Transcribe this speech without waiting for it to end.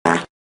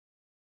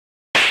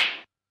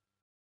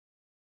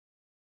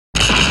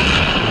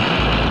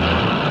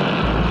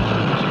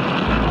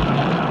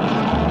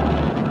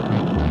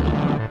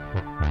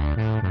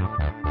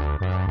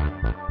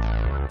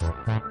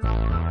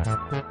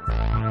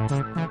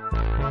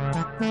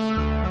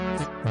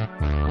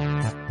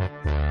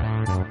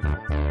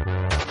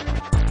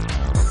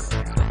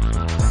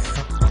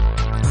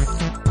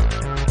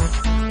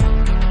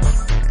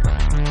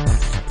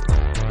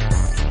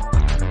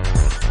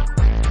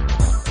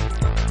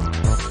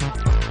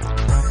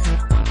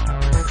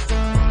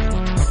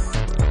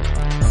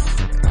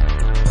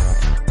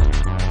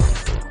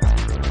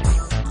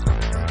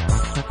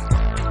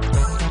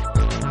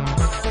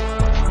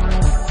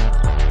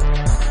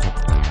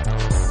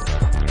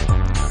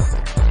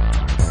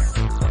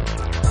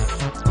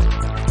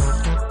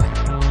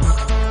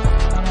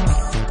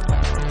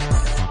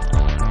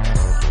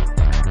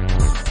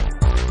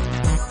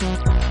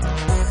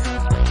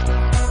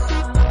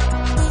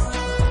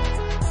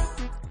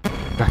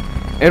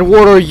And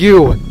what are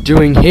you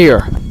doing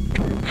here?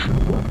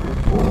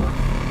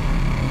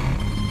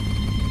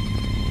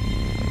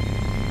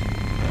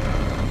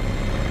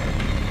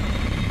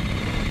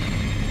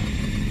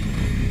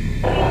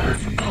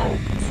 I've come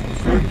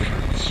for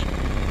vengeance.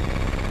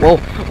 Well,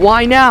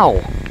 why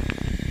now?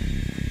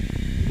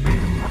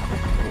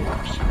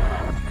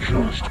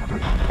 Just been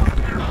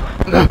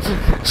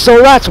here.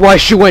 So that's why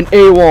she went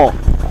AWOL.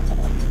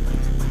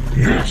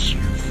 Yes,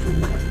 you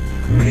fool.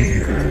 Me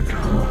and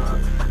her.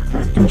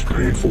 And those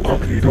painful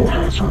cognito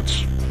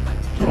hazards.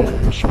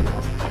 Those were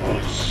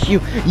us.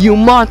 You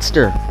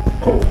monster!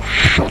 Oh,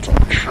 shut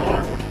up,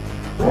 child.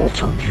 I'll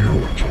turn you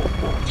into a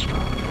monster.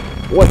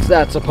 What's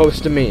that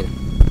supposed to mean?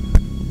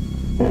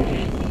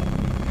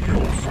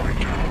 You'll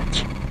find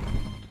out.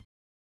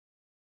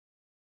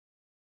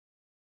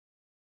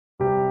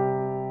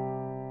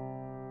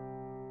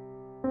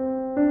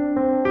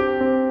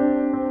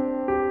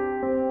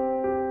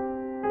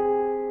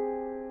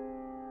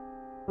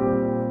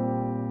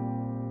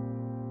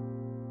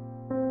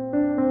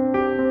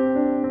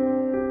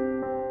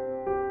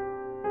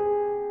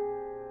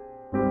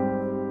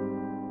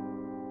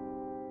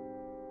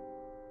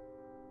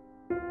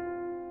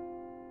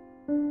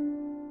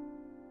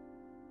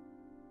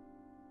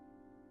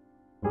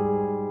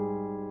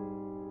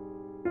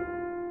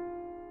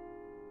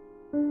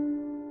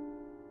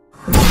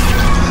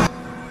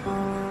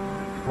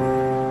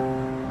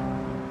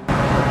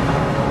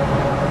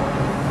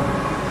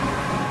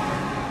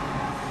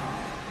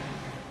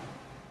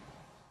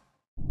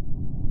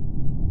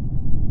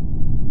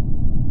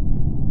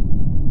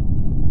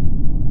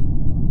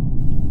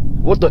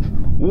 What the?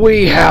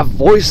 We have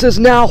voices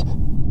now?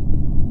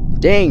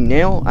 Dang,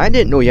 Nail, I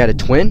didn't know you had a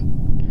twin.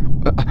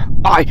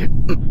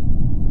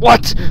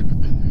 What?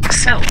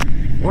 So,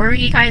 where are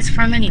you guys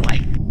from anyway?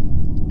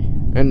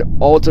 An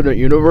alternate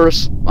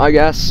universe, I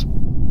guess.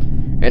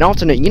 An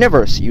alternate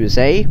universe, you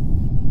say?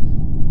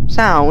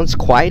 Sounds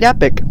quite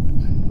epic.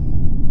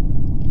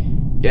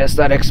 Yes,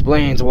 that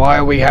explains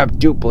why we have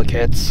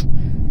duplicates.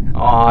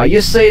 Aw, you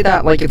say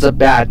that like it's a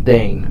bad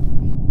thing.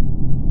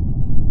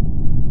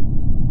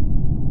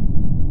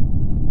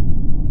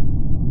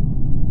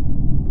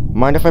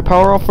 Mind if I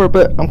power off for a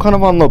bit? I'm kind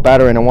of on low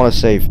battery and I want to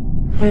save.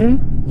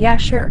 Yeah,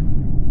 sure.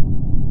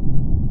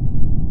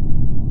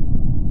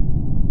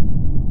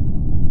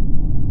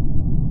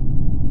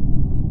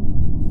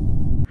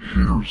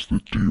 Here's the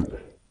deal.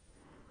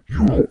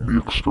 You help me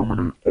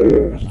exterminate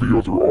all the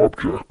other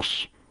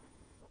objects,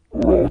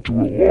 or I'll do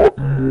a lot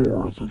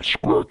more than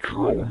scratch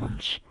your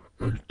elements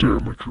and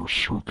damage your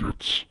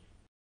circuits.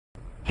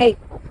 Hey,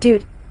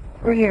 dude,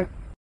 we're here.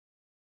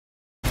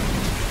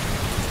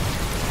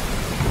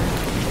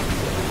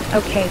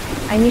 Okay,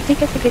 I need to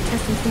get the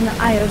contestants in the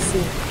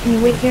IOC. Can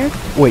you wait here?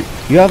 Wait,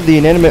 you have the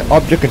inanimate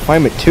object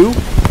confinement too?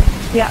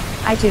 Yeah,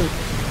 I do.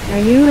 Now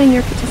you and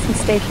your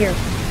contestants stay here.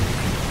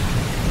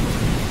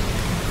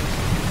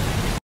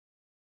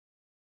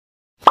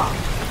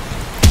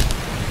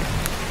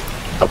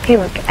 Okay,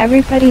 look,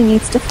 everybody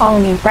needs to follow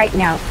me right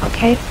now,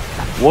 okay?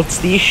 What's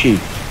the issue?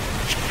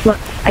 Look,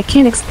 I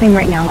can't explain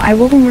right now. I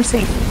will when we're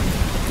safe.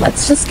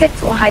 Let's just get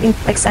to a hiding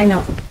place I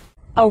know.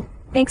 Oh,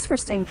 thanks for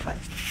staying put.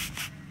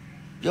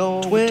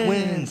 Yo,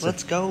 twins,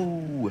 let's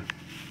go.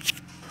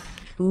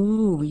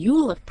 Ooh,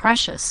 you look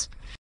precious.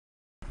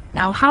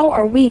 Now how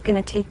are we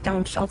gonna take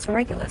down Shelter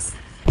Regulus?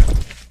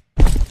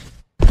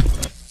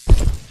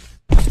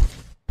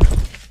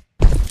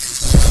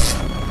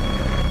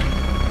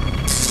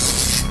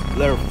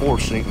 They're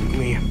forcing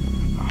me.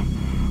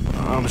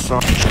 I'm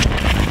sorry.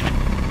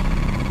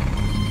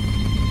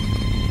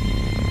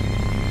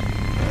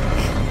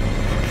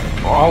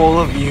 All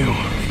of you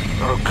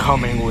are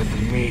coming with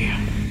me.